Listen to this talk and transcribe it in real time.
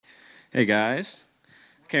Hey guys,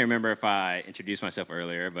 I can't remember if I introduced myself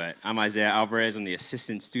earlier, but I'm Isaiah Alvarez. I'm the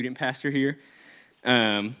assistant student pastor here.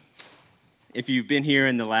 Um, if you've been here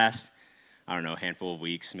in the last, handful of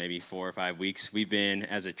weeks, maybe 4 or 5 weeks, we've been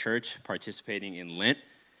as a church participating in Lent.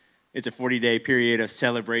 It's a 40-day period of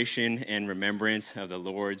celebration and remembrance of the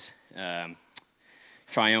Lord's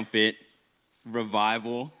triumphant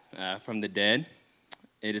revival from the dead.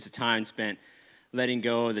 It is a time spent letting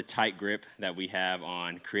go of the tight grip that we have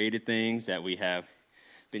on created things that we have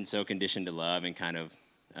been so conditioned to love and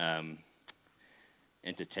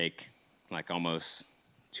and to take like almost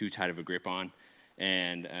too tight of a grip on,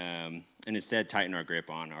 and instead tighten our grip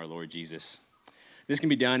on our Lord Jesus. This can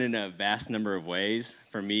be done in a vast number of ways.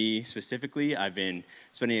 For me specifically, I've been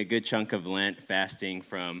spending a good chunk of Lent fasting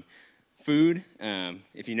from food.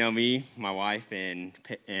 If you know me, my wife and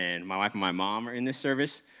my mom are in this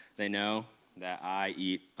service. They know that I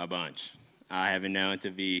eat a bunch. I have been known to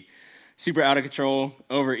be super out of control,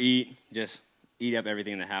 overeat, just eat up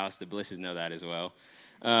everything in the house. The Blisses know that as well.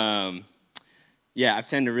 I've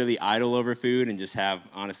tended to really idle over food and just have,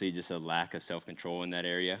 honestly, just a lack of self-control in that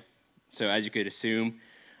area. So as you could assume,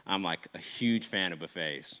 I'm like a huge fan of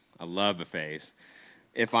buffets. I love buffets.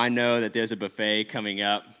 If I know that there's a buffet coming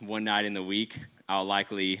up one night in the week, I'll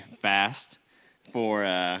likely fast for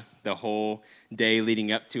the whole day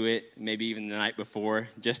leading up to it, maybe even the night before,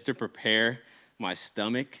 just to prepare my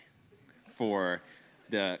stomach for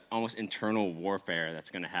the almost internal warfare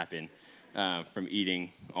that's going to happen from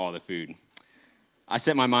eating all the food. I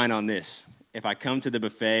set my mind on this. If I come to the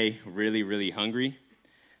buffet really, really hungry,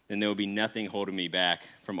 then there will be nothing holding me back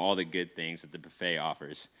from all the good things that the buffet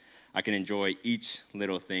offers. I can enjoy each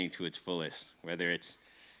little thing to its fullest, whether it's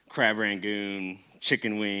crab rangoon,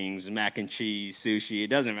 chicken wings, mac and cheese, sushi. It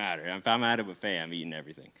doesn't matter. If I'm at a buffet, I'm eating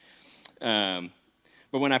everything.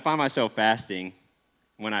 But when I find myself fasting,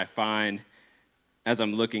 as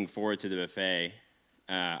I'm looking forward to the buffet,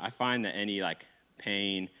 I find that any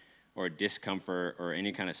pain or discomfort or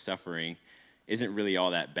any kind of suffering isn't really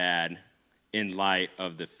all that bad in light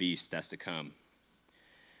of the feast that's to come.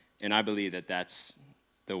 And I believe that that's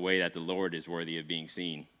the way that the Lord is worthy of being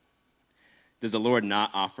seen. Does the Lord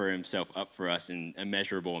not offer himself up for us in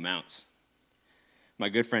immeasurable amounts? My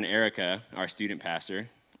good friend Erica, our student pastor,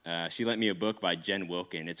 she lent me a book by Jen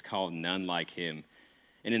Wilkin. It's called None Like Him.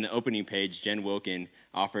 And in the opening page, Jen Wilkin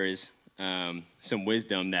offers some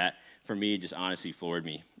wisdom that, for me, just honestly floored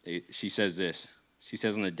me. She says this. She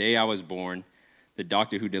says, "On the day I was born, the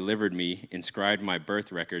doctor who delivered me inscribed my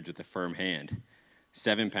birth records with a firm hand.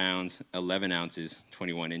 7 pounds, 11 ounces,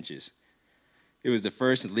 21 inches. It was the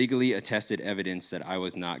first legally attested evidence that I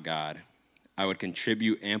was not God. I would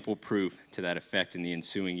contribute ample proof to that effect in the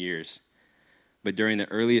ensuing years. But during the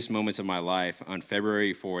earliest moments of my life, on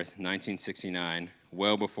February 4th, 1969,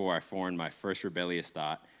 well before I formed my first rebellious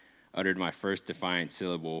thought, uttered my first defiant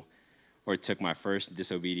syllable, or took my first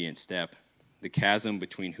disobedient step, the chasm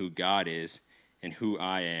between who God is and who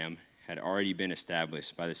I am had already been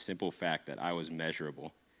established by the simple fact that I was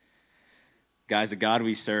measurable." Guys, the God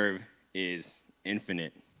we serve is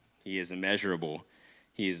infinite. He is immeasurable.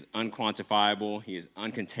 He is unquantifiable. He is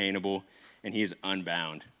uncontainable. And he is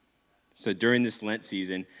unbound. So during this Lent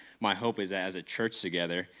season, my hope is that as a church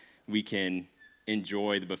together, we can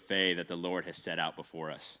enjoy the buffet that the Lord has set out before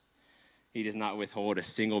us. He does not withhold a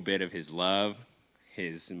single bit of his love,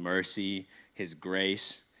 his mercy, his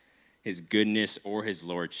grace, his goodness, or his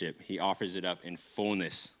lordship. He offers it up in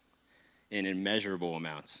fullness, in immeasurable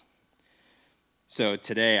amounts. So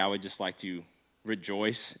today, I would just like to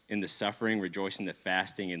rejoice in the suffering, rejoice in the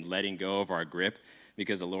fasting, and letting go of our grip,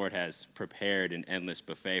 because the Lord has prepared an endless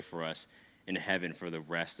buffet for us in heaven for the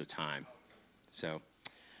rest of time. So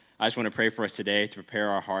I just want to pray for us today to prepare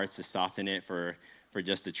our hearts, to soften it for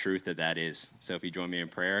just the truth that is. So if you join me in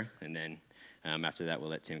prayer, and then after that, we'll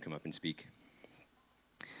let Tim come up and speak.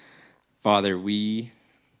 Father, we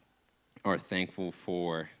are thankful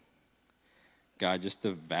for, God, just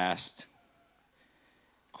the vast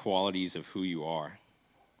qualities of who you are.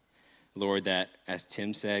 Lord, that as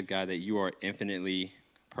Tim said, God, that you are infinitely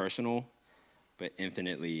personal, but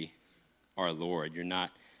infinitely our Lord. You're not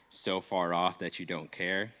so far off that you don't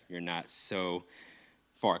care. You're not so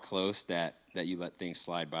far close that you let things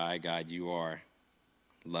slide by. God, you are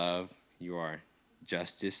love. You are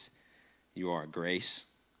justice. You are grace.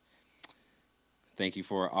 Thank you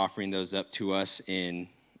for offering those up to us in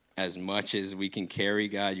as much as we can carry.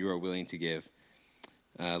 God, you are willing to give.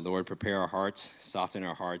 Lord, prepare our hearts, soften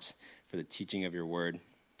our hearts for the teaching of your word,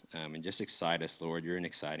 and just excite us, Lord. You're an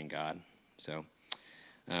exciting God. So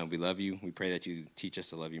we love you. We pray that you teach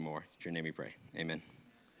us to love you more. In your name we pray. Amen.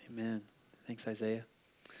 Amen. Thanks, Isaiah.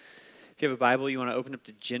 If you have a Bible, you want to open up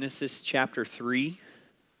to Genesis chapter 3.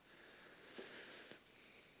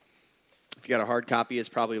 If you got a hard copy, it's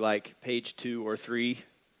probably like page 2 or 3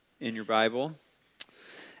 in your Bible.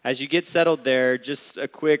 As you get settled there, just a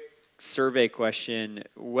quick survey question.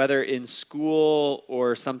 Whether in school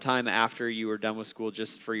or sometime after you were done with school,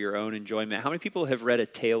 just for your own enjoyment, how many people have read A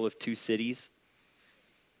Tale of Two Cities?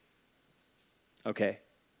 Okay,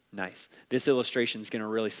 nice. This illustration is going to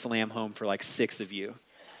really slam home for like 6 of you.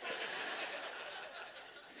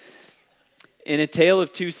 In A Tale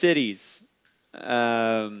of Two Cities,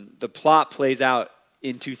 the plot plays out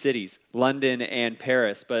in 2 cities, London and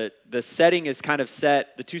Paris, but the setting is kind of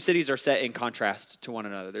set, the 2 cities are set in contrast to one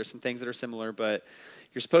another. There's some things that are similar, but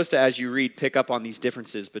you're supposed to, as you read, pick up on these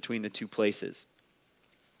differences between the 2 places.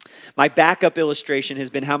 My backup illustration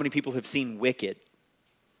has been how many people have seen Wicked?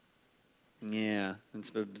 Yeah,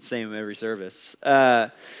 it's the same every service.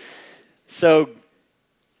 So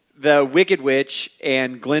the Wicked Witch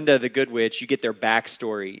and Glinda the Good Witch, you get their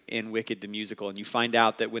backstory in Wicked the musical, and you find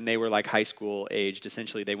out that when they were like high school aged,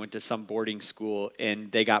 essentially they went to some boarding school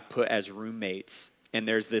and they got put as roommates. And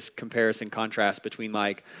there's this comparison contrast between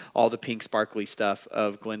like all the pink sparkly stuff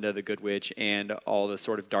of Glinda the Good Witch and all the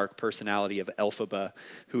sort of dark personality of Elphaba,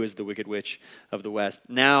 who is the Wicked Witch of the West.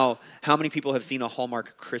 Now, how many people have seen a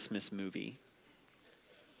Hallmark Christmas movie?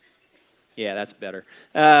 Yeah, that's better.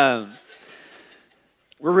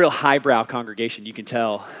 We're a real highbrow congregation, you can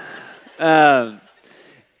tell.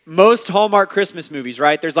 Most Hallmark Christmas movies,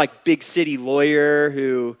 right? There's like big city lawyer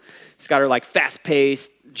who's got her like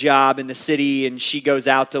fast-paced job in the city, and she goes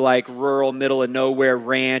out to like rural middle of nowhere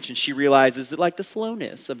ranch, and she realizes that like the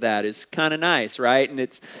slowness of that is kind of nice, right? And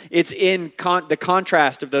it's in the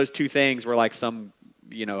contrast of those 2 things where like some,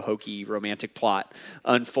 hokey romantic plot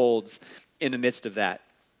unfolds in the midst of that.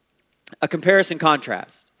 A comparison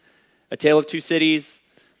contrast. A Tale of Two Cities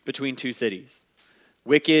between 2 cities.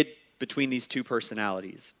 Wicked between these 2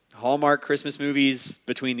 personalities. Hallmark Christmas movies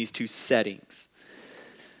between these 2 settings.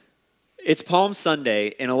 It's Palm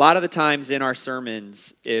Sunday, and a lot of the times in our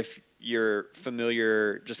sermons, if you're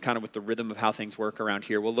familiar just kind of with the rhythm of how things work around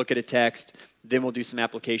here, we'll look at a text, then we'll do some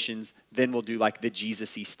applications, then we'll do like the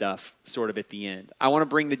Jesus-y stuff sort of at the end. I want to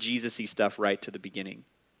bring the Jesus-y stuff right to the beginning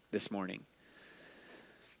this morning.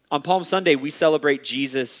 On Palm Sunday, we celebrate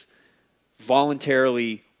Jesus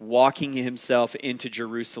voluntarily walking himself into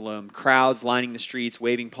Jerusalem, crowds lining the streets,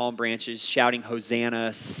 waving palm branches, shouting,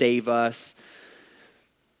 "Hosanna, save us."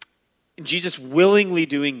 And Jesus willingly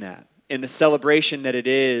doing that in the celebration that it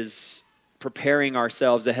is preparing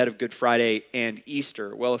ourselves ahead of Good Friday and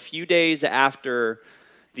Easter. Well, a few days after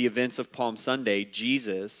the events of Palm Sunday,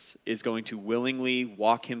 Jesus is going to willingly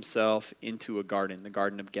walk himself into a garden, the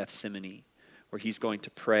Garden of Gethsemane, where he's going to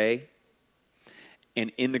pray.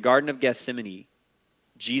 And in the Garden of Gethsemane,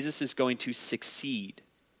 Jesus is going to succeed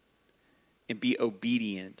and be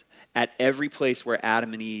obedient at every place where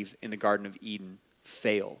Adam and Eve in the Garden of Eden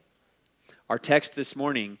fail. Our text this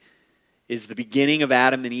morning is the beginning of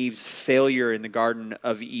Adam and Eve's failure in the Garden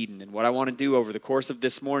of Eden. And what I want to do over the course of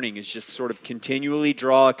this morning is just sort of continually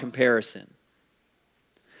draw a comparison.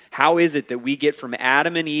 How is it that we get from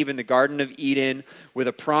Adam and Eve in the Garden of Eden with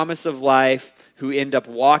a promise of life, who end up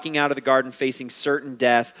walking out of the garden facing certain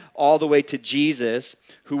death, all the way to Jesus,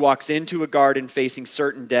 who walks into a garden facing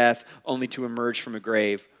certain death, only to emerge from a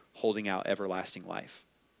grave holding out everlasting life?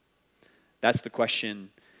 That's the question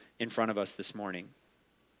in front of us this morning.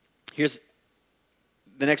 Here's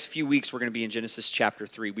the next few weeks, we're going to be in Genesis chapter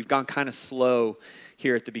 3. We've gone kind of slow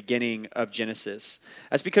here at the beginning of Genesis.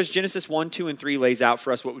 That's because Genesis 1, 2, and 3 lays out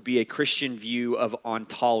for us what would be a Christian view of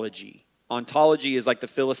ontology. Ontology is like the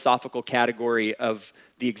philosophical category of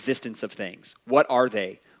the existence of things. What are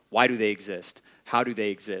they? Why do they exist? How do they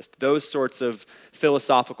exist? Those sorts of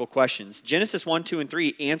philosophical questions. Genesis 1, 2, and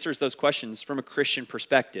 3 answers those questions from a Christian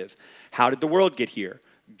perspective. How did the world get here?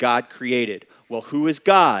 God created. Well, who is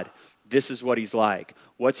God? This is what he's like.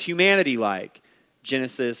 What's humanity like?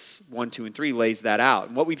 Genesis 1, 2, and 3 lays that out.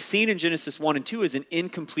 And what we've seen in Genesis 1 and 2 is an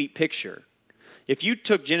incomplete picture. If you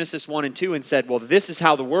took Genesis 1 and 2 and said, well, this is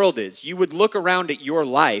how the world is, you would look around at your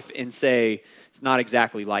life and say, it's not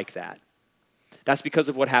exactly like that. That's because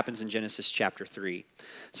of what happens in Genesis chapter 3.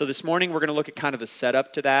 So this morning, we're going to look at kind of the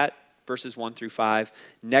setup to that, verses 1 through 5.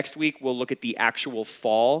 Next week, we'll look at the actual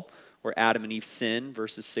fall, where Adam and Eve sin,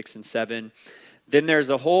 verses 6 and 7. Then there's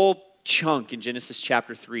a whole chunk in Genesis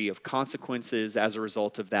chapter 3 of consequences as a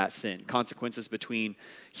result of that sin. Consequences between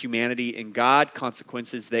humanity and God,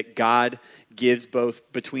 consequences that God gives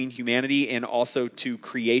both between humanity and also to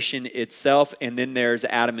creation itself. And then there's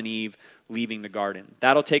Adam and Eve leaving the garden.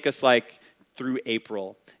 That'll take us like through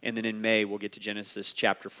April. And then in May, we'll get to Genesis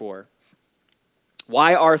chapter 4.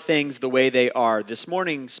 Why are things the way they are? This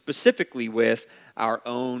morning, specifically with our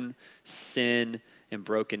own sin and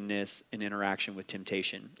brokenness and interaction with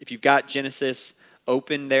temptation. If you've got Genesis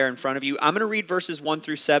open there in front of you, I'm going to read verses 1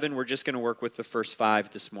 through 7. We're just going to work with the first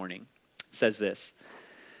 5 this morning. It says this: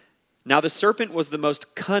 Now the serpent was the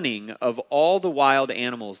most cunning of all the wild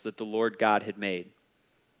animals that the Lord God had made.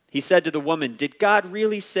 He said to the woman, "Did God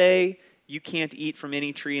really say you can't eat from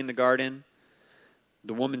any tree in the garden?"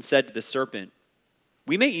 The woman said to the serpent,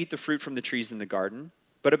 "We may eat the fruit from the trees in the garden,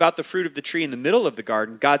 but about the fruit of the tree in the middle of the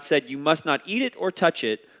garden, God said, 'You must not eat it or touch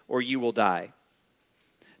it, or you will die.'"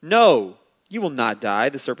 "No, you will not die,"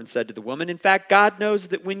 the serpent said to the woman. "In fact, God knows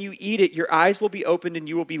that when you eat it, your eyes will be opened and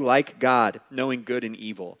you will be like God, knowing good and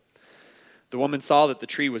evil." The woman saw that the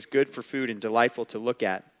tree was good for food and delightful to look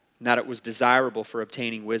at, and that it was desirable for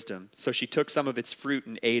obtaining wisdom. So she took some of its fruit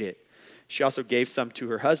and ate it. She also gave some to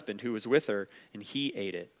her husband who was with her, and he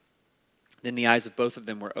ate it. Then the eyes of both of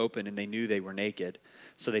them were open, and they knew they were naked.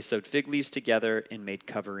 So they sewed fig leaves together and made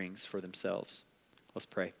coverings for themselves. Let's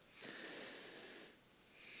pray.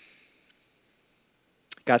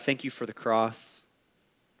 God, thank you for the cross,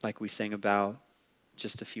 like we sang about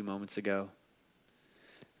just a few moments ago.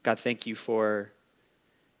 God, thank you for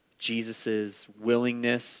Jesus'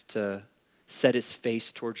 willingness to set his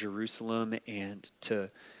face toward Jerusalem and to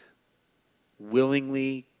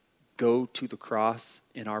willingly go to the cross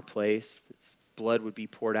in our place. His blood would be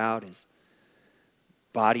poured out. His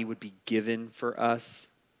body would be given for us.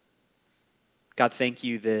 God, thank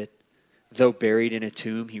you that though buried in a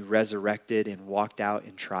tomb, he resurrected and walked out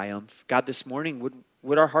in triumph. God, this morning,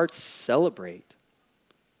 would our hearts celebrate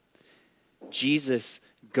Jesus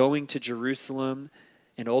going to Jerusalem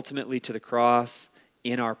and ultimately to the cross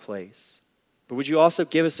in our place? But would you also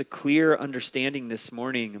give us a clear understanding this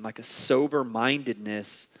morning and like a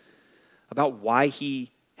sober-mindedness about why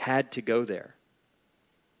he had to go there?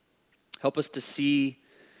 Help us to see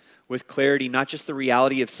with clarity not just the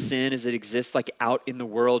reality of sin as it exists like out in the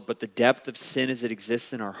world, but the depth of sin as it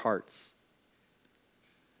exists in our hearts.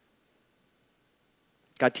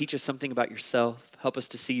 God, teach us something about yourself. Help us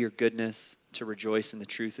to see your goodness, to rejoice in the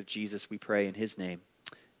truth of Jesus, we pray in his name.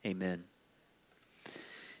 Amen.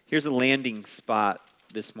 Here's a landing spot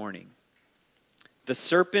this morning. The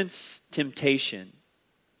serpent's temptation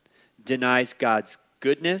denies God's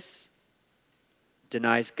goodness,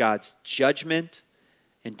 denies God's judgment,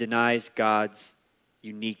 and denies God's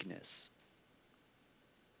uniqueness.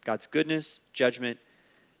 God's goodness, judgment,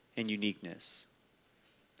 and uniqueness.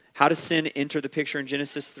 How does sin enter the picture in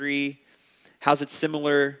Genesis 3? How's it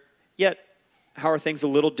similar, yet how are things a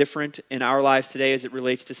little different in our lives today as it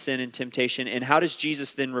relates to sin and temptation? And how does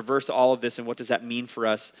Jesus then reverse all of this, and what does that mean for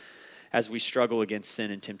us as we struggle against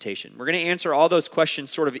sin and temptation? We're going to answer all those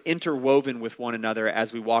questions sort of interwoven with one another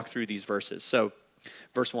as we walk through these verses. So,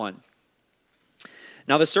 verse 1.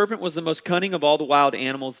 Now the serpent was the most cunning of all the wild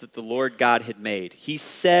animals that the Lord God had made. He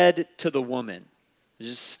said to the woman,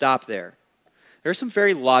 just stop there. There are some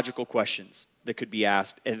very logical questions that could be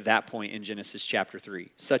asked at that point in Genesis chapter 3,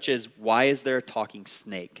 such as, why is there a talking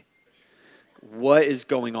snake? What is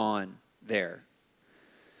going on there?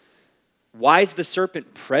 Why is the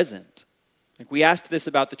serpent present? Like we asked this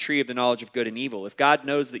about the tree of the knowledge of good and evil. If God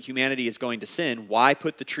knows that humanity is going to sin, why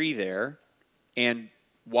put the tree there? And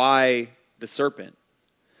why the serpent?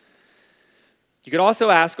 You could also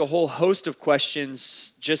ask a whole host of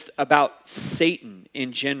questions just about Satan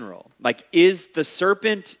in general. Like, is the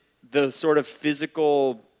serpent the sort of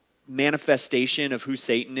physical manifestation of who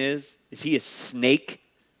Satan is? Is he a snake?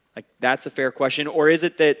 Like, that's a fair question. Or is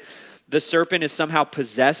it that the serpent is somehow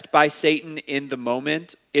possessed by Satan in the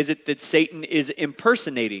moment? Is it that Satan is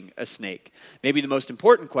impersonating a snake? Maybe the most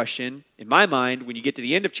important question, in my mind, when you get to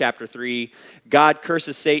the end of chapter 3, God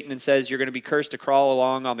curses Satan and says, you're going to be cursed to crawl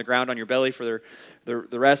along on the ground on your belly for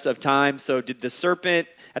the rest of time. So did the serpent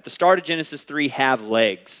at the start of Genesis 3 have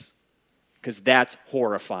legs? Because that's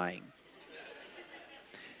horrifying.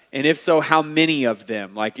 And if so, how many of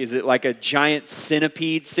them? Like, is it like a giant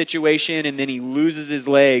centipede situation and then he loses his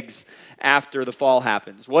legs after the fall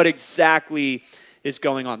happens? What exactly is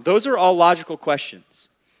going on? Those are all logical questions.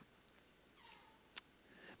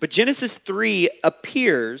 But Genesis 3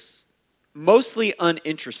 appears mostly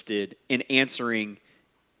uninterested in answering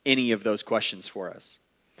any of those questions for us,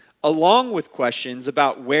 along with questions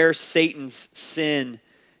about where Satan's sin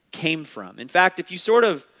came from. In fact, if you sort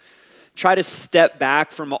of try to step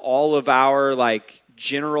back from all of our like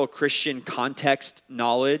general Christian context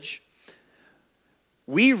knowledge,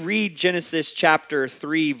 we read Genesis chapter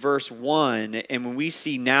 3 verse 1, and when we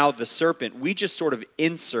see now the serpent, we just sort of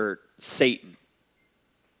insert Satan.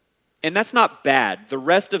 And that's not bad. The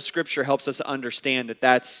rest of Scripture helps us understand that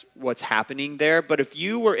that's what's happening there. But if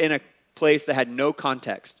you were in a place that had no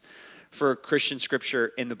context for Christian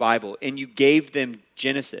Scripture in the Bible, and you gave them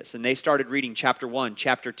Genesis, and they started reading chapter 1,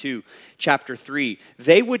 chapter 2, chapter 3,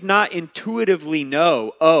 they would not intuitively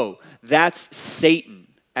know, oh, that's Satan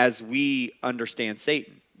as we understand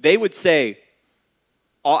Satan. They would say,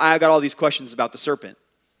 I got all these questions about the serpent,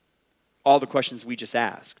 all the questions we just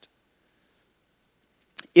asked.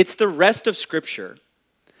 It's the rest of Scripture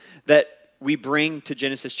that we bring to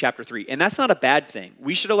Genesis chapter 3. And that's not a bad thing.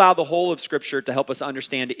 We should allow the whole of Scripture to help us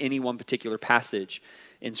understand any one particular passage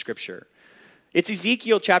in Scripture. It's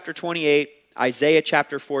Ezekiel chapter 28, Isaiah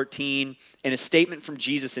chapter 14, and a statement from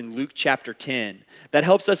Jesus in Luke chapter 10 that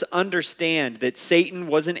helps us understand that Satan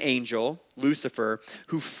was an angel, Lucifer,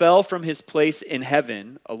 who fell from his place in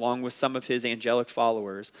heaven along with some of his angelic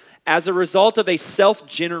followers as a result of a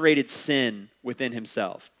self-generated sin within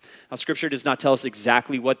himself. Now, Scripture does not tell us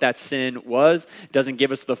exactly what that sin was. It doesn't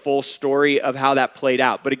give us the full story of how that played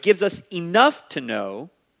out, but it gives us enough to know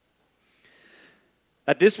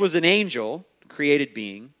that this was an angel, created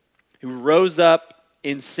being, who rose up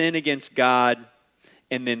in sin against God,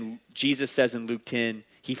 and then Jesus says in Luke 10,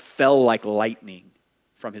 he fell like lightning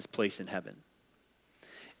from his place in heaven.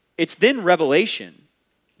 It's then Revelation,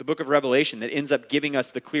 the book of Revelation, that ends up giving us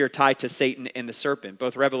the clear tie to Satan and the serpent.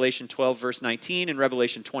 Both Revelation 12, verse 19 and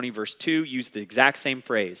Revelation 20, verse 2 use the exact same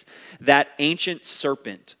phrase, that ancient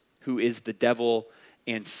serpent who is the devil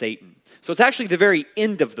and Satan. So it's actually the very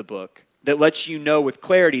end of the book that lets you know with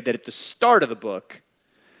clarity that at the start of the book,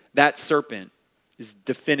 that serpent is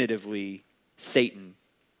definitively Satan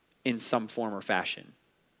in some form or fashion.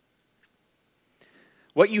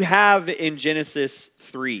 What you have in Genesis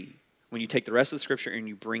 3, when you take the rest of the Scripture and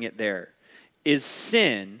you bring it there, is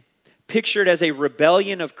sin pictured as a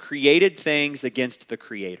rebellion of created things against the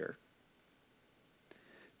Creator.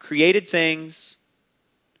 Created things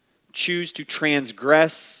choose to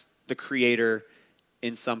transgress the Creator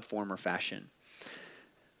in some form or fashion.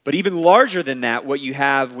 But even larger than that, what you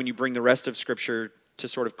have when you bring the rest of Scripture to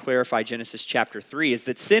sort of clarify Genesis chapter 3 is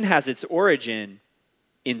that sin has its origin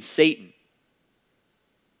in Satan.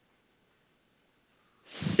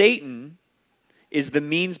 Satan is the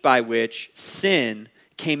means by which sin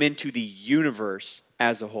came into the universe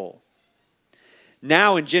as a whole.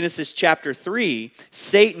 Now in Genesis chapter 3,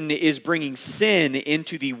 Satan is bringing sin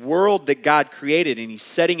into the world that God created, and he's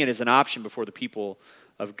setting it as an option before the people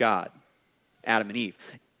of God, Adam and Eve.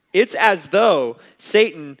 It's as though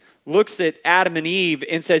Satan looks at Adam and Eve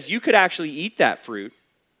and says, you could actually eat that fruit.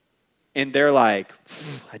 And they're like,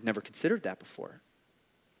 I'd never considered that before.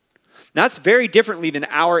 Now, that's very differently than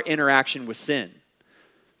our interaction with sin.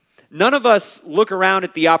 None of us look around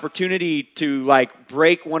at the opportunity to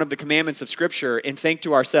break one of the commandments of Scripture and think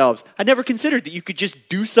to ourselves, I never considered that you could just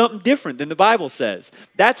do something different than the Bible says.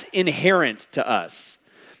 That's inherent to us.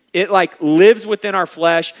 It lives within our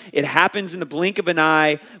flesh. It happens in the blink of an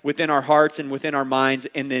eye within our hearts and within our minds,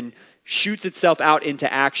 and then shoots itself out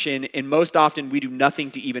into action. And most often we do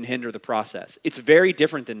nothing to even hinder the process. It's very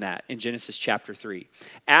different than that in Genesis chapter 3.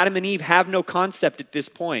 Adam and Eve have no concept at this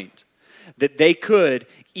point that they could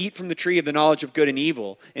eat from the tree of the knowledge of good and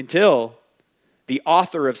evil until the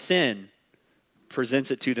author of sin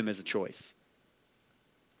presents it to them as a choice.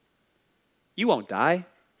 You won't die.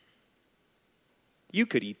 You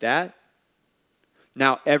could eat that.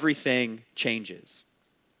 Now everything changes.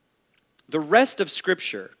 The rest of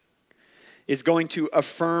Scripture is going to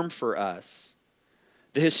affirm for us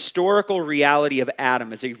the historical reality of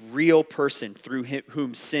Adam as a real person through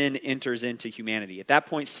whom sin enters into humanity. At that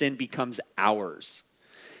point, sin becomes ours.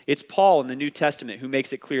 It's Paul in the New Testament who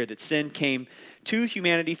makes it clear that sin came to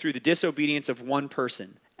humanity through the disobedience of one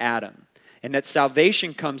person, Adam, and that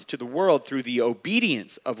salvation comes to the world through the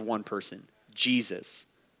obedience of one person, Jesus,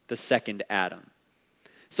 the second Adam.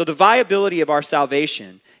 So the viability of our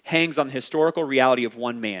salvation hangs on the historical reality of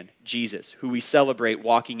one man, Jesus, who we celebrate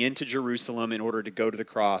walking into Jerusalem in order to go to the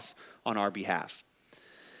cross on our behalf.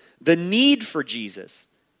 The need for Jesus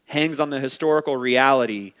hangs on the historical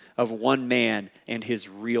reality of one man and his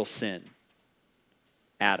real sin,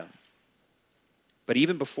 Adam. But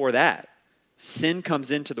even before that, sin comes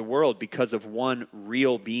into the world because of one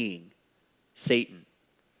real being, Satan,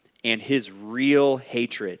 and his real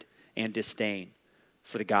hatred and disdain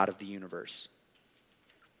for the God of the universe.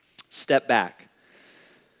 Step back.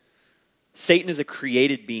 Satan is a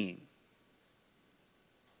created being,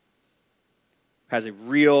 has a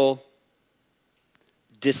real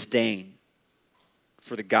disdain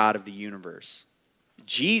for the God of the universe.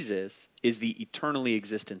 Jesus is the eternally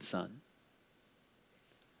existent Son.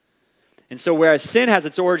 And so whereas sin has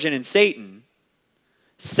its origin in Satan,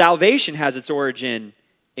 salvation has its origin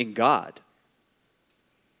in God.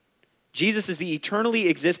 Jesus is the eternally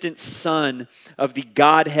existent Son of the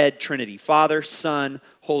Godhead Trinity, Father, Son,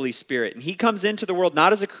 Holy Spirit. And he comes into the world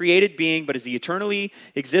not as a created being, but as the eternally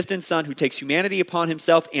existent Son who takes humanity upon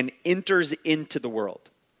himself and enters into the world.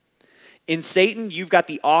 In Satan, you've got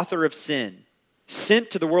the author of sin,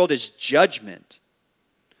 sent to the world as judgment,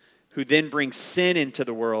 who then brings sin into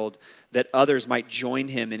the world that others might join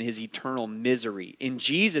him in his eternal misery. In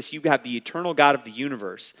Jesus, you have the eternal God of the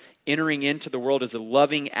universe entering into the world as a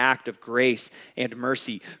loving act of grace and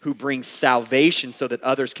mercy who brings salvation so that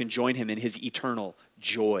others can join him in his eternal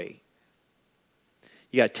joy.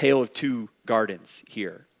 You got a tale of two gardens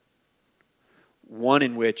here. One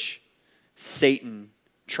in which Satan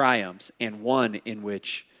triumphs and one in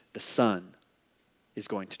which the Son is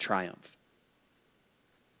going to triumph.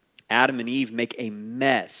 Adam and Eve make a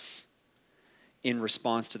mess in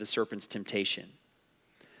response to the serpent's temptation.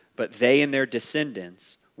 But they and their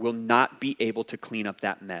descendants will not be able to clean up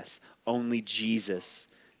that mess. Only Jesus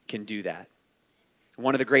can do that.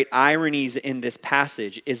 One of the great ironies in this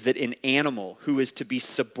passage is that an animal who is to be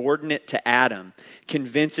subordinate to Adam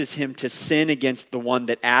convinces him to sin against the one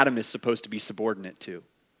that Adam is supposed to be subordinate to.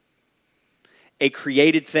 A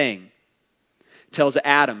created thing tells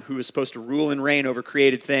Adam, who is supposed to rule and reign over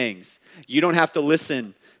created things, you don't have to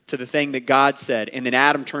listen to the thing that God said. And then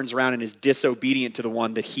Adam turns around and is disobedient to the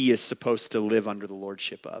one that he is supposed to live under the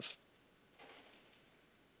lordship of.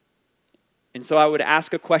 And so I would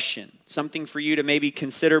ask a question, something for you to maybe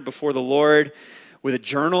consider before the Lord with a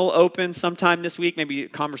journal open sometime this week, maybe a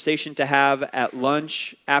conversation to have at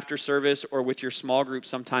lunch after service or with your small group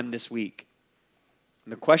sometime this week.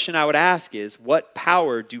 And the question I would ask is, what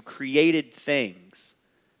power do created things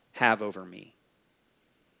have over me?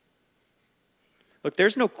 Look,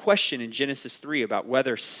 there's no question in Genesis 3 about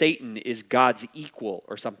whether Satan is God's equal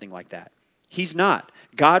or something like that. He's not.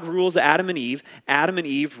 God rules Adam and Eve. Adam and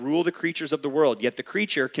Eve rule the creatures of the world, yet the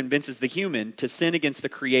creature convinces the human to sin against the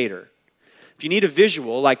Creator. If you need a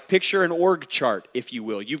visual, like picture an org chart, if you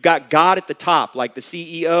will. You've got God at the top, like the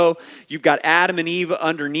CEO. You've got Adam and Eve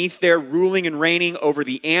underneath there, ruling and reigning over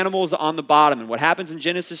the animals on the bottom. And what happens in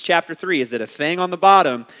Genesis chapter 3 is that a thing on the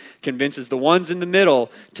bottom convinces the ones in the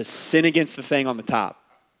middle to sin against the thing on the top.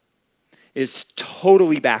 It is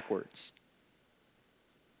totally backwards.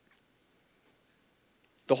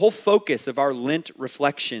 The whole focus of our Lent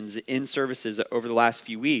reflections in services over the last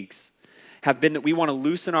few weeks have been that we want to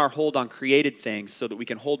loosen our hold on created things so that we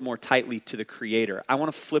can hold more tightly to the Creator. I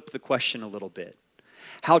want to flip the question a little bit.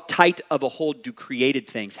 How tight of a hold do created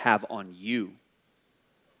things have on you?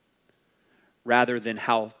 Rather than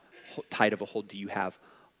how tight of a hold do you have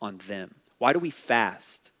on them? Why do we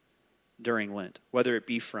fast during Lent? Whether it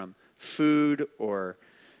be from food or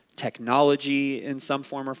technology in some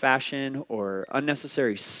form or fashion, or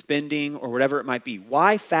unnecessary spending, or whatever it might be.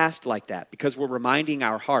 Why fast like that? Because we're reminding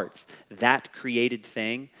our hearts that created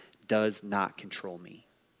thing does not control me.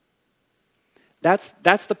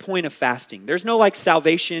 That's the point of fasting. There's no like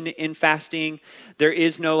salvation in fasting. There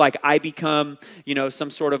is no like I become,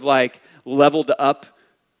 some sort of like leveled up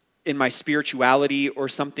in my spirituality or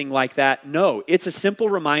something like that. No, it's a simple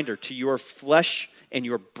reminder to your flesh and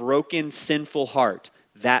your broken, sinful heart.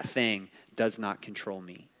 That thing does not control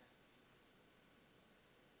me.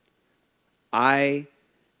 I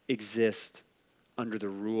exist under the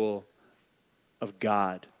rule of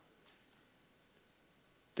God.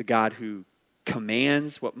 The God who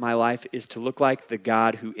commands what my life is to look like, the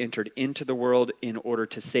God who entered into the world in order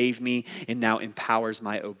to save me and now empowers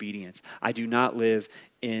my obedience. I do not live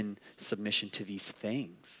in submission to these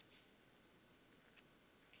things.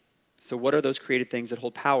 So what are those created things that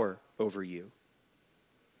hold power over you?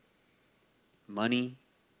 Money,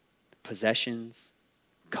 possessions,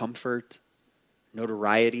 comfort,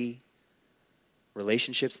 notoriety,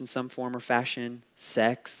 relationships in some form or fashion,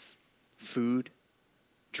 sex, food,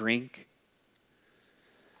 drink.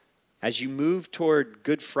 As you move toward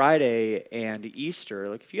Good Friday and Easter,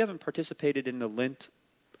 like if you haven't participated in the Lent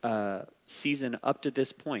season up to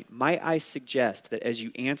this point, might I suggest that as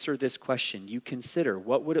you answer this question, you consider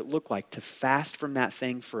what would it look like to fast from that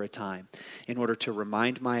thing for a time in order to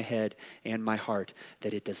remind my head and my heart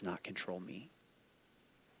that it does not control me.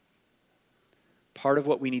 Part of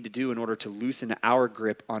what we need to do in order to loosen our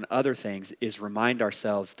grip on other things is remind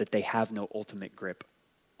ourselves that they have no ultimate grip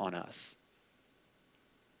on us.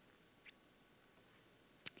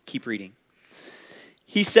 Keep reading.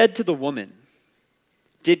 He said to the woman,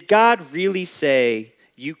 "Did God really say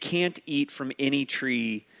you can't eat from any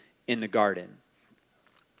tree in the garden?"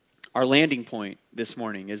 Our landing point this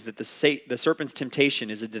morning is that the serpent's temptation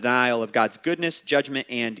is a denial of God's goodness, judgment,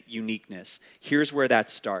 and uniqueness. Here's where that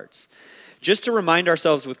starts. Just to remind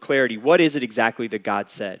ourselves with clarity, what is it exactly that God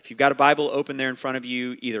said? If you've got a Bible open there in front of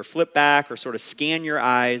you, either flip back or sort of scan your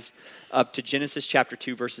eyes up to Genesis chapter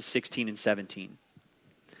 2, verses 16 and 17.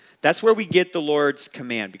 That's where we get the Lord's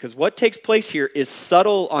command, because what takes place here is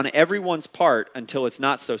subtle on everyone's part until it's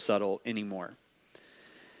not so subtle anymore.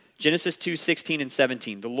 Genesis 2, 16 and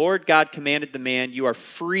 17. The Lord God commanded the man, "You are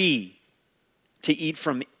free to eat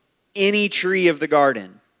from any tree of the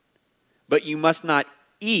garden, but you must not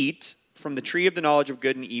eat from the tree of the knowledge of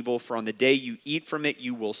good and evil, for on the day you eat from it,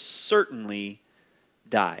 you will certainly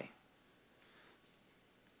die."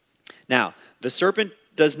 Now, the serpent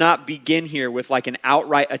does not begin here with like an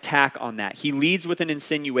outright attack on that. He leads with an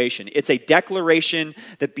insinuation. It's a declaration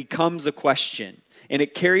that becomes a question, and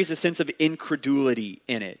it carries a sense of incredulity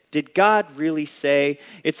in it. Did God really say?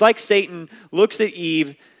 It's like Satan looks at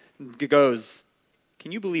Eve and goes,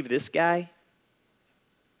 "Can you believe this guy?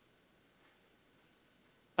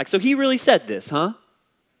 Like, so he really said this, huh?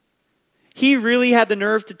 He really had the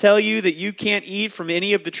nerve to tell you that you can't eat from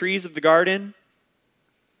any of the trees of the garden?"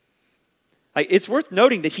 Like, it's worth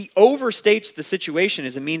noting that he overstates the situation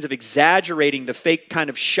as a means of exaggerating the fake kind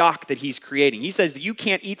of shock that he's creating. He says that you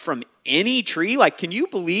can't eat from any tree. Like, can you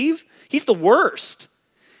believe? He's the worst.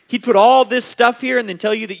 He'd put all this stuff here and then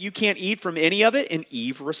tell you that you can't eat from any of it, and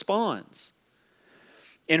Eve responds.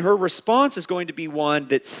 And her response is going to be one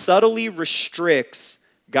that subtly restricts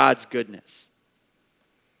God's goodness.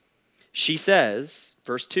 She says,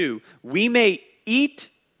 verse 2, "We may eat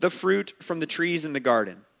the fruit from the trees in the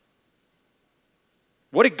garden."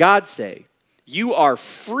 What did God say? You are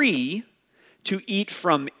free to eat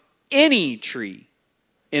from any tree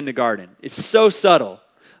in the garden. It's so subtle.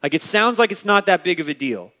 Like, it sounds like it's not that big of a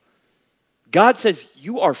deal. God says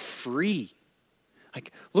you are free.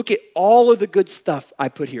 Like, look at all of the good stuff I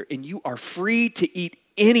put here, and you are free to eat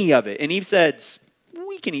any of it. And Eve said,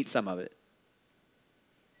 we can eat some of it.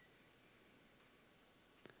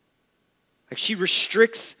 Like, she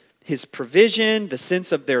restricts his provision, the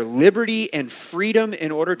sense of their liberty and freedom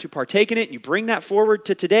in order to partake in it. And you bring that forward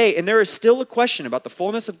to today, and there is still a question about the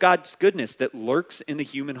fullness of God's goodness that lurks in the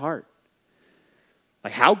human heart.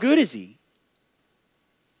 Like, how good is he?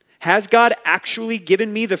 Has God actually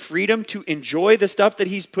given me the freedom to enjoy the stuff that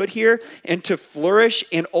he's put here and to flourish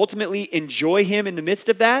and ultimately enjoy him in the midst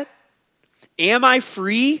of that? Am I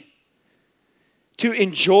free to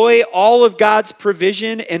enjoy all of God's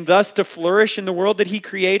provision and thus to flourish in the world that he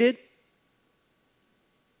created?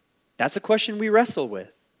 That's a question we wrestle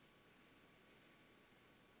with.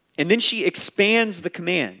 And then she expands the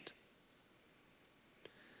command.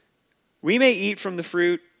 We may eat the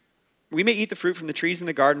fruit from the trees in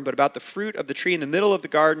the garden, but about the fruit of the tree in the middle of the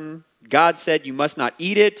garden, God said, you must not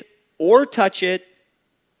eat it or touch it,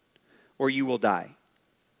 or you will die.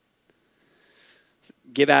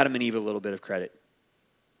 Give Adam and Eve a little bit of credit.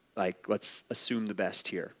 Like, let's assume the best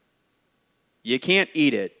here. You can't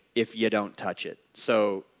eat it if you don't touch it.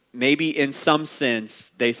 So maybe in some sense,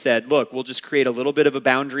 they said, look, we'll just create a little bit of a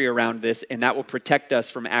boundary around this, and that will protect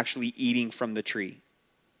us from actually eating from the tree.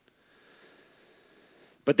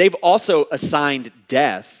 But they've also assigned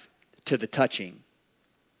death to the touching.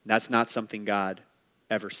 That's not something God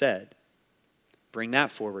ever said. Bring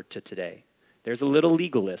that forward to today. There's a little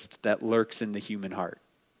legalist that lurks in the human heart.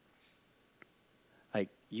 Like,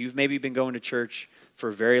 you've maybe been going to church for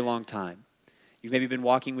a very long time. You've maybe been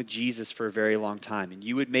walking with Jesus for a very long time. And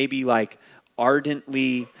you would maybe like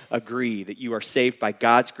ardently agree that you are saved by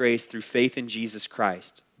God's grace through faith in Jesus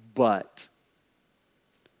Christ. But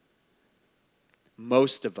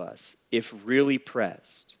most of us, if really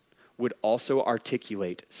pressed, would also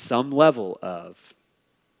articulate some level of,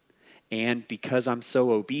 and because I'm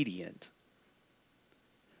so obedient,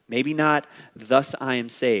 maybe not, thus I am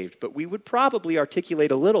saved, but we would probably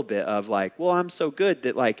articulate a little bit of like, well, I'm so good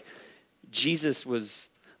that like Jesus was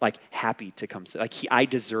like happy to come, like I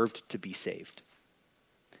deserved to be saved.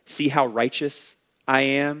 See how righteous I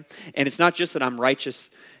am? And it's not just that I'm righteous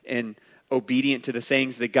and obedient to the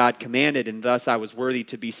things that God commanded, and thus I was worthy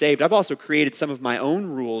to be saved. I've also created some of my own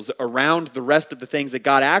rules around the rest of the things that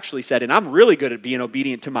God actually said, and I'm really good at being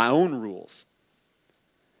obedient to my own rules.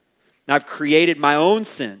 And I've created my own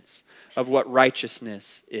sense of what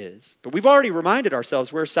righteousness is. But we've already reminded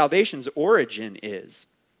ourselves where salvation's origin is.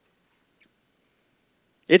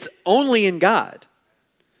 It's only in God.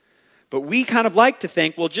 But we kind of like to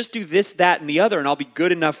think, well, just do this, that, and the other, and I'll be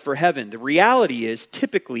good enough for heaven. The reality is,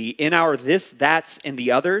 typically, in our this, that's, and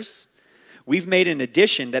the others, We've made an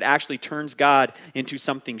addition that actually turns God into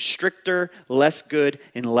something stricter, less good,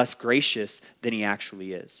 and less gracious than he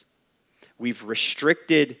actually is. We've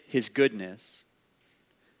restricted his goodness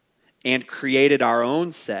and created our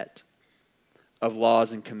own set of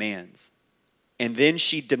laws and commands. And then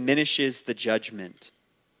she diminishes the judgment,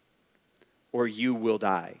 or you will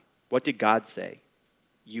die. What did God say?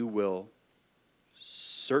 You will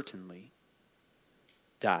certainly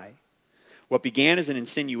die. What began as an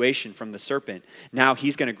insinuation from the serpent, now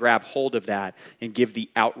he's going to grab hold of that and give the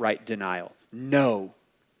outright denial. No,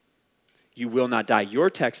 you will not die. Your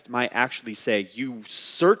text might actually say, you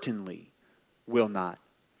certainly will not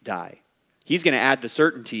die. He's going to add the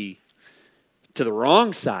certainty to the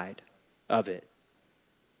wrong side of it.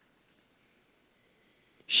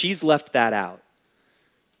 She's left that out.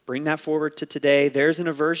 Bring that forward to today. There's an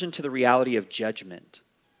aversion to the reality of judgment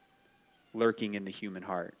lurking in the human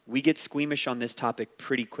heart. We get squeamish on this topic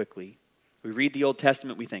pretty quickly. We read the Old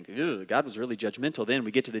Testament, we think, God was really judgmental then.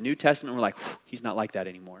 We get to the New Testament, we're like, he's not like that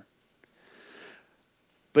anymore.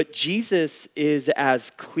 But Jesus is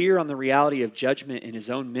as clear on the reality of judgment in his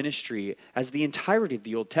own ministry as the entirety of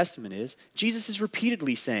the Old Testament is. Jesus is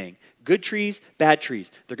repeatedly saying, good trees, bad trees,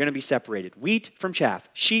 they're going to be separated. Wheat from chaff,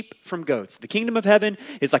 sheep from goats. The kingdom of heaven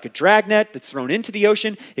is like a dragnet that's thrown into the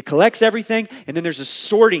ocean. It collects everything, and then there's a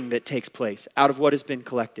sorting that takes place out of what has been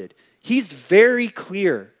collected. He's very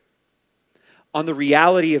clear on the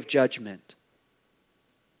reality of judgment.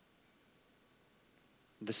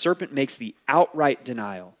 The serpent makes the outright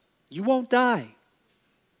denial. You won't die.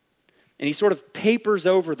 And he sort of papers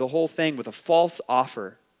over the whole thing with a false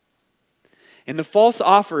offer. And the false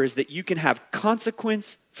offer is that you can have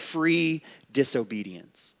consequence-free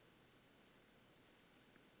disobedience.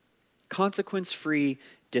 Consequence-free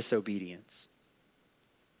disobedience.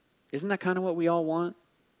 Isn't that kind of what we all want?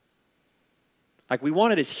 Like, we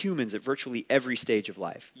want it as humans at virtually every stage of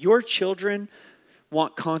life. Your children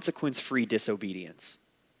want consequence-free disobedience.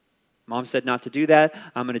 Mom said not to do that.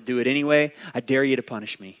 I'm going to do it anyway. I dare you to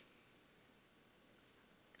punish me.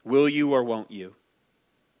 Will you or won't you?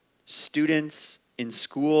 Students in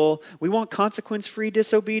school, we want consequence-free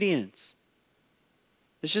disobedience.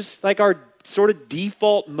 It's just like our sort of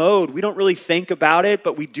default mode. We don't really think about it,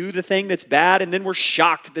 but we do the thing that's bad, and then we're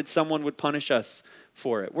shocked that someone would punish us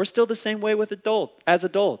for it. We're still the same way with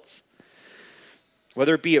adults.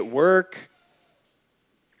 Whether it be at work,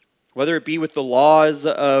 whether it be with the laws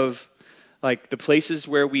of like the places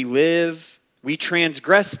where we live, we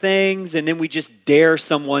transgress things and then we just dare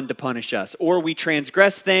someone to punish us. Or we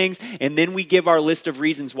transgress things and then we give our list of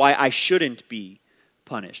reasons why I shouldn't be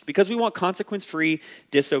punished. Because we want consequence-free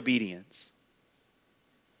disobedience.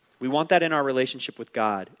 We want that in our relationship with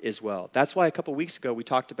God as well. That's why a couple weeks ago we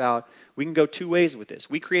talked about we can go two ways with this.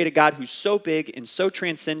 We create a God who's so big and so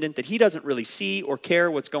transcendent that he doesn't really see or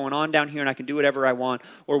care what's going on down here and I can do whatever I want.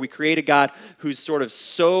 Or we create a God who's sort of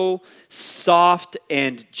so soft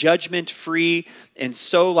and judgment-free and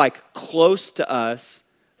so like close to us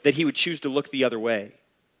that he would choose to look the other way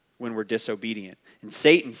when we're disobedient. And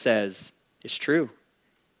Satan says, it's true.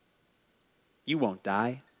 You won't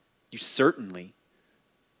die. You certainly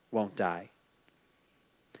won't die.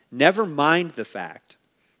 Never mind the fact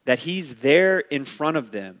that he's there in front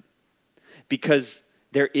of them because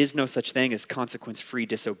there is no such thing as consequence-free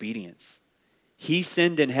disobedience. He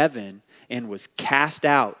sinned in heaven and was cast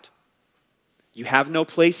out. You have no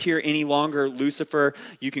place here any longer, Lucifer.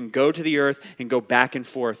 You can go to the earth and go back and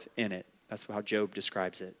forth in it. That's how Job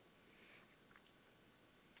describes it.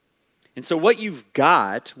 And so what you've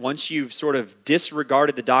got, once you've sort of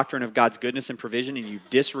disregarded the doctrine of God's goodness and provision and you've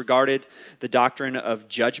disregarded the doctrine of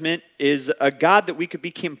judgment, is a God that we could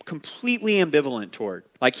become completely ambivalent toward.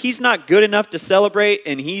 Like he's not good enough to celebrate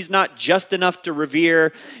and he's not just enough to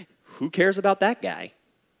revere. Who cares about that guy?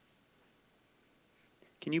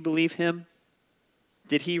 Can you believe him?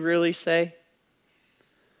 Did he really say?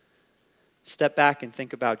 Step back and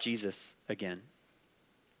think about Jesus again.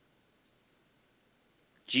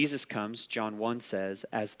 Jesus comes, John 1 says,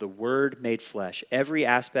 as the Word made flesh. Every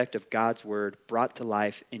aspect of God's Word brought to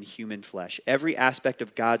life in human flesh. Every aspect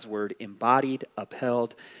of God's Word embodied,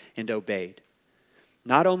 upheld, and obeyed.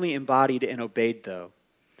 Not only embodied and obeyed, though.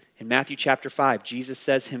 In Matthew chapter 5, Jesus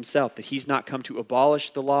says himself that he's not come to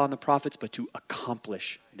abolish the law and the prophets, but to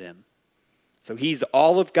accomplish them. So he's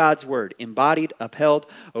all of God's Word, embodied, upheld,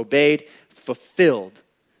 obeyed, fulfilled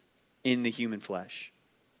in the human flesh.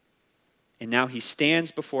 And now he stands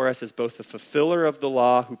before us as both the fulfiller of the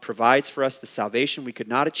law who provides for us the salvation we could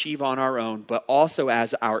not achieve on our own, but also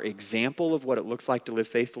as our example of what it looks like to live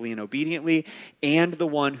faithfully and obediently, and the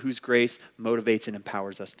one whose grace motivates and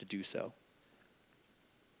empowers us to do so.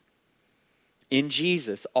 In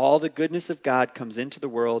Jesus, all the goodness of God comes into the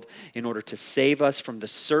world in order to save us from the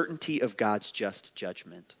certainty of God's just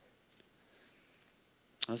judgment.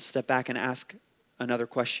 Let's step back and ask another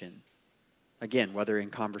question. Again, whether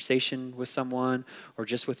in conversation with someone or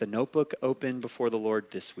just with a notebook open before the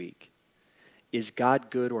Lord this week. Is God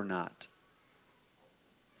good or not?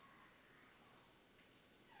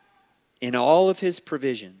 In all of his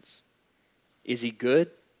provisions, is he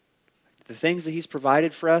good? The things that he's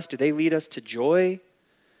provided for us, do they lead us to joy,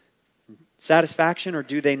 satisfaction, or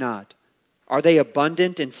do they not? Are they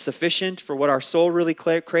abundant and sufficient for what our soul really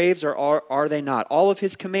craves, or are they not? All of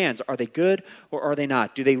his commands, are they good or are they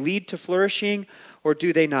not? Do they lead to flourishing or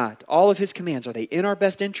do they not? All of his commands, are they in our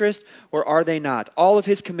best interest or are they not? All of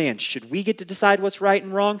his commands, should we get to decide what's right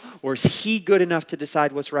and wrong, or is he good enough to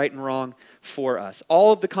decide what's right and wrong for us?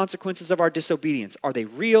 All of the consequences of our disobedience, are they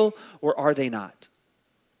real or are they not?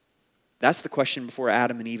 That's the question before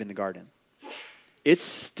Adam and Eve in the garden. It's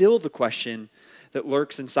still the question that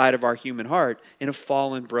lurks inside of our human heart in a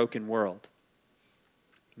fallen, broken world.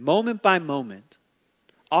 Moment by moment,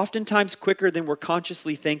 oftentimes quicker than we're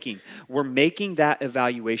consciously thinking, we're making that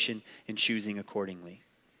evaluation and choosing accordingly.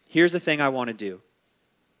 Here's the thing I want to do.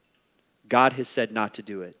 God has said not to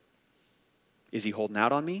do it. Is he holding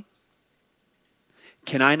out on me?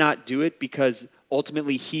 Can I not do it because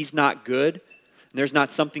ultimately he's not good? And there's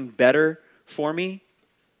not something better for me?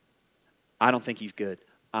 I don't think he's good.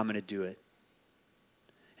 I'm going to do it.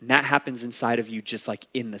 And that happens inside of you just like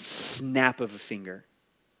in the snap of a finger.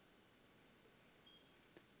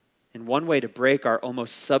 And one way to break our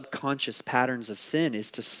almost subconscious patterns of sin is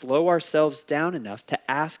to slow ourselves down enough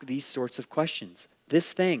to ask these sorts of questions.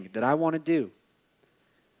 This thing that I want to do,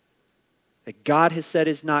 that God has said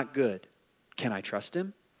is not good, can I trust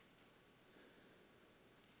him?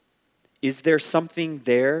 Is there something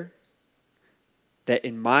there that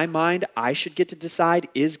in my mind I should get to decide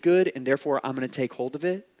is good and therefore I'm going to take hold of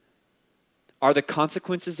it? Are the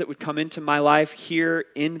consequences that would come into my life here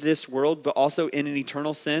in this world, but also in an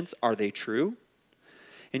eternal sense, are they true?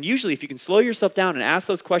 And usually if you can slow yourself down and ask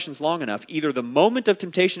those questions long enough, either the moment of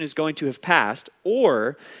temptation is going to have passed,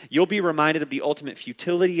 or you'll be reminded of the ultimate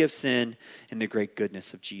futility of sin and the great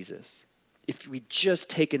goodness of Jesus. If we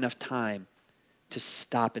just take enough time to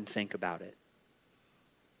stop and think about it.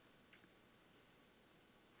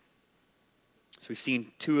 So we've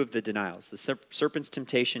seen two of the denials. The serpent's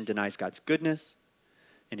temptation denies God's goodness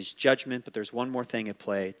and his judgment, but there's one more thing at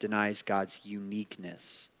play. It denies God's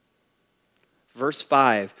uniqueness. Verse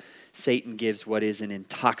 5, Satan gives what is an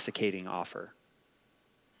intoxicating offer.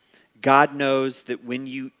 God knows that when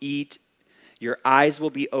you eat, your eyes will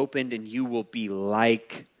be opened and you will be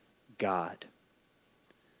like God,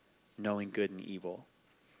 knowing good and evil.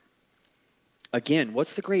 Again,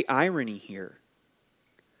 what's the great irony here?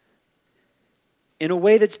 In a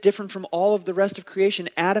way that's different from all of the rest of creation,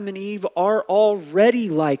 Adam and Eve are already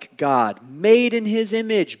like God, made in his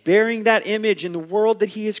image, bearing that image in the world that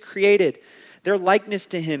he has created. Their likeness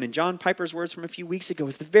to him, and John Piper's words from a few weeks ago,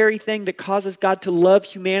 is the very thing that causes God to love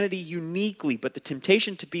humanity uniquely. But the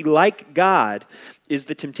temptation to be like God is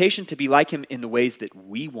the temptation to be like him in the ways that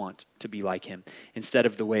we want to be like him, instead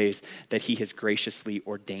of the ways that he has graciously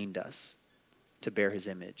ordained us to bear his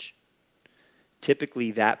image.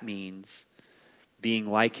 Typically, that means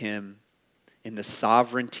being like him in the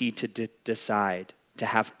sovereignty to decide, to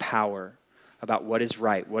have power about what is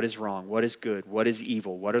right, what is wrong, what is good, what is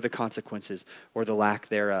evil, what are the consequences or the lack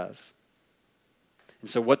thereof. And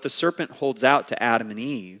so what the serpent holds out to Adam and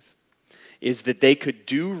Eve is that they could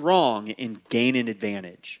do wrong and gain an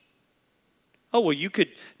advantage. Oh, well, you could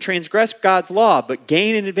transgress God's law, but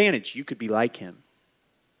gain an advantage. You could be like him.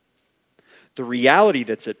 The reality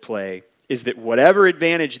that's at play is that whatever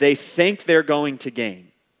advantage they think they're going to gain,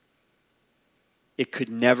 it could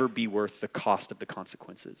never be worth the cost of the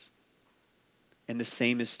consequences. And the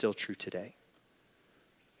same is still true today.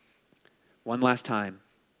 One last time,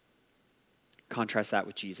 contrast that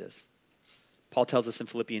with Jesus. Paul tells us in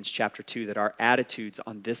Philippians chapter 2 that our attitudes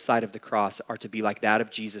on this side of the cross are to be like that of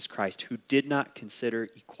Jesus Christ, who did not consider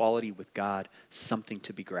equality with God something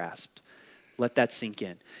to be grasped. Let that sink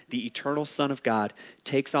in. The eternal Son of God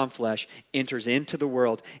takes on flesh, enters into the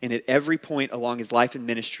world, and at every point along his life and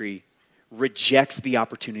ministry rejects the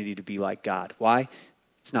opportunity to be like God. Why?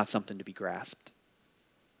 It's not something to be grasped.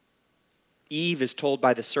 Eve is told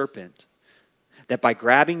by the serpent that by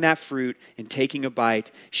grabbing that fruit and taking a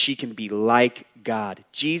bite, she can be like God.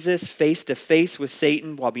 Jesus, face to face with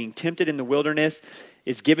Satan while being tempted in the wilderness,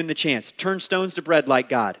 is given the chance. Turn stones to bread like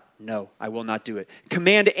God. No, I will not do it.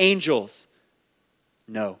 Command angels.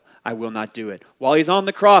 No, I will not do it. While he's on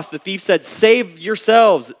the cross, the thief said, save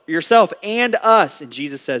yourself and us. And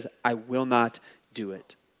Jesus says, I will not do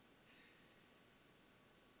it.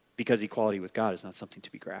 Because equality with God is not something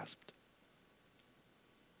to be grasped.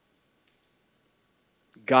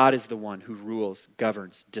 God is the one who rules,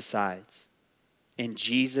 governs, decides. And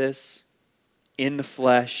Jesus, in the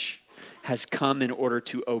flesh, has come in order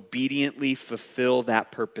to obediently fulfill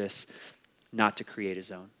that purpose, not to create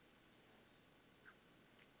his own.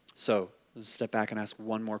 So, let's step back and ask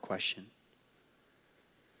one more question.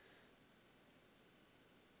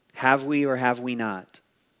 Have we or have we not?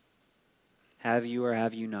 Have you or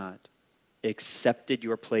have you not accepted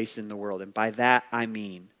your place in the world? And by that I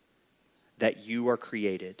mean that you are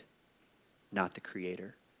created, not the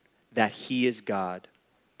creator. That he is God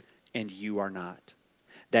and you are not.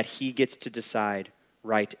 That he gets to decide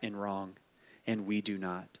right and wrong and we do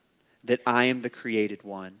not. That I am the created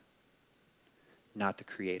one, not the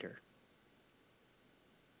creator.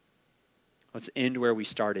 Let's end where we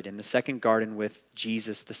started, in the second garden with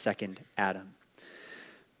Jesus, the second Adam.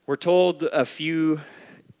 We're told a few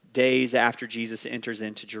days after Jesus enters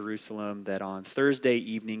into Jerusalem that on Thursday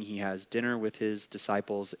evening he has dinner with his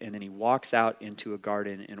disciples and then he walks out into a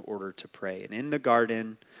garden in order to pray. And in the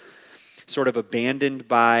garden, sort of abandoned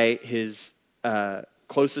by his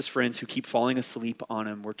closest friends who keep falling asleep on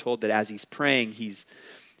him, we're told that as he's praying, he's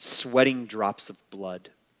sweating drops of blood.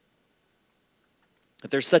 That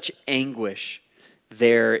there's such anguish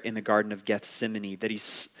there in the Garden of Gethsemane that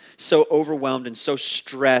he's so overwhelmed and so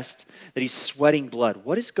stressed that he's sweating blood.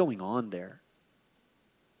 What is going on there?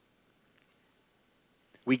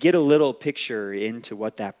 We get a little picture into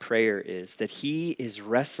what that prayer is, that he is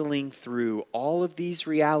wrestling through all of these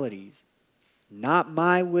realities. Not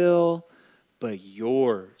my will, but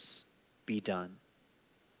yours be done.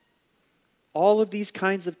 All of these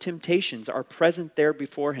kinds of temptations are present there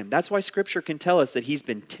before him. That's why Scripture can tell us that he's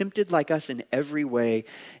been tempted like us in every way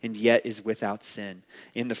and yet is without sin.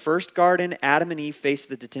 In the first garden, Adam and Eve faced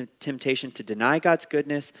the temptation to deny God's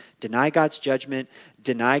goodness, deny God's judgment,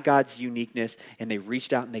 deny God's uniqueness, and they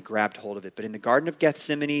reached out and they grabbed hold of it. But in the Garden of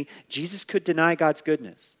Gethsemane, Jesus could deny God's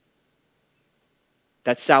goodness.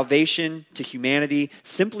 That salvation to humanity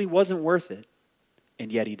simply wasn't worth it,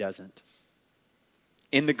 and yet he doesn't.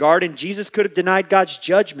 In the garden, Jesus could have denied God's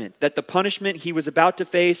judgment, that the punishment he was about to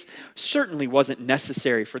face certainly wasn't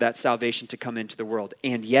necessary for that salvation to come into the world.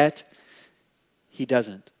 And yet, he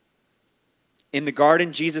doesn't. In the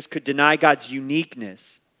garden, Jesus could deny God's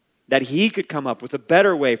uniqueness, that he could come up with a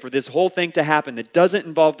better way for this whole thing to happen that doesn't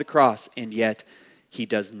involve the cross. And yet, he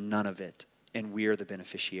does none of it. And we are the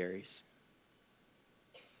beneficiaries.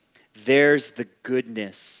 There's the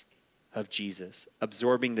goodness of Jesus,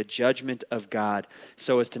 absorbing the judgment of God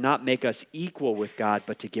so as to not make us equal with God,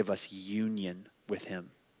 but to give us union with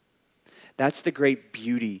him. That's the great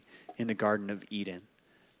beauty in the Garden of Eden.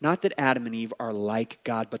 Not that Adam and Eve are like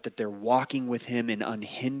God, but that they're walking with him in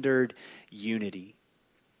unhindered unity.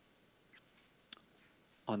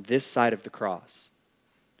 On this side of the cross,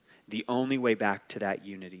 the only way back to that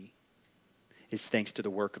unity is thanks to the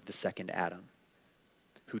work of the second Adam,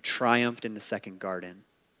 who triumphed in the second garden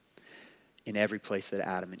in every place that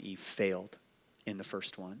Adam and Eve failed in the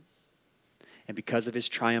first one. And because of his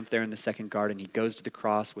triumph there in the second garden, he goes to the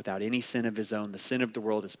cross without any sin of his own. The sin of the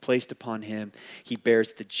world is placed upon him. He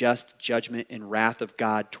bears the just judgment and wrath of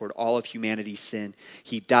God toward all of humanity's sin.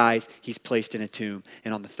 He dies, he's placed in a tomb,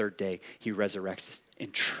 and on the third day, he resurrects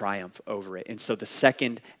in triumph over it. And so the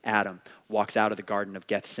second Adam walks out of the Garden of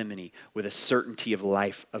Gethsemane with a certainty of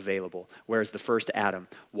life available, whereas the first Adam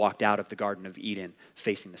walked out of the Garden of Eden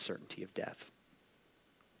facing the certainty of death.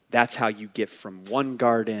 That's how you get from one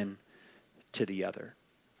garden to the other.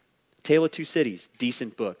 Tale of Two Cities,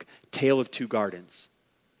 decent book. Tale of Two Gardens,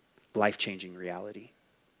 life-changing reality.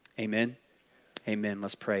 Amen? Amen.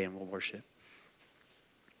 Let's pray and we'll worship.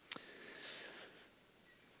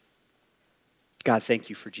 God, thank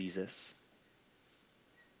you for Jesus.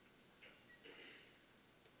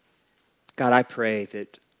 God, I pray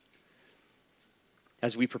that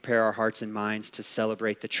as we prepare our hearts and minds to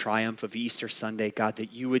celebrate the triumph of Easter Sunday, God,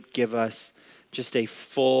 that you would give us just a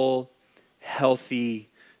full, healthy,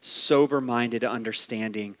 sober-minded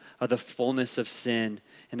understanding of the fullness of sin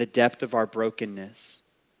and the depth of our brokenness.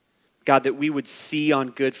 God, that we would see on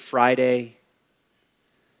Good Friday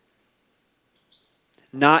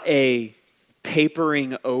not a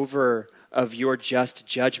papering over of your just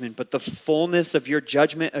judgment, but the fullness of your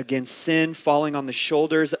judgment against sin falling on the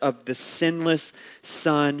shoulders of the sinless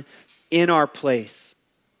Son in our place.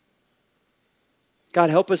 God,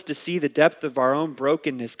 help us to see the depth of our own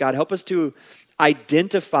brokenness. God, help us to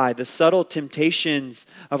identify the subtle temptations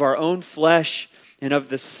of our own flesh and of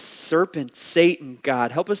the serpent, Satan.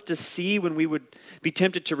 God, help us to see when we would be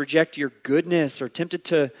tempted to reject your goodness, or tempted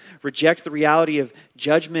to reject the reality of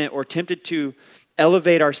judgment, or tempted to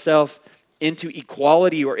elevate ourselves into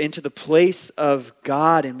equality or into the place of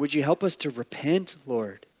God. And would you help us to repent,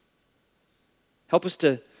 Lord? Help us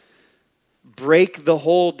to break the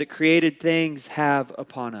hold that created things have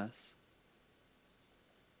upon us.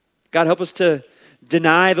 God, help us to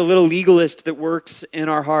deny the little legalist that works in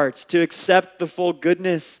our hearts, to accept the full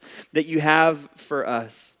goodness that you have for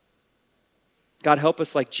us. God, help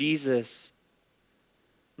us, like Jesus,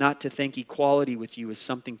 not to think equality with you is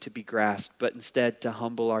something to be grasped, but instead to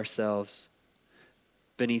humble ourselves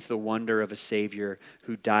beneath the wonder of a Savior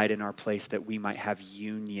who died in our place that we might have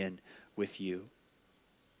union with you.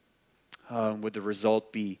 Would the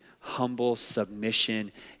result be humble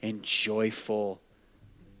submission and joyful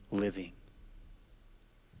living?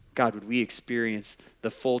 God, would we experience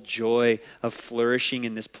the full joy of flourishing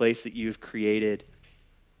in this place that you've created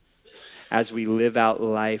as we live out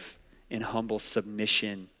life in humble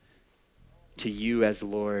submission to you as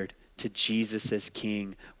Lord, to Jesus as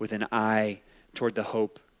King, with an eye toward the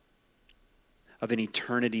hope of an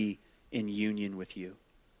eternity in union with you.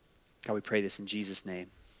 God, we pray this in Jesus' name.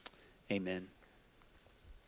 Amen.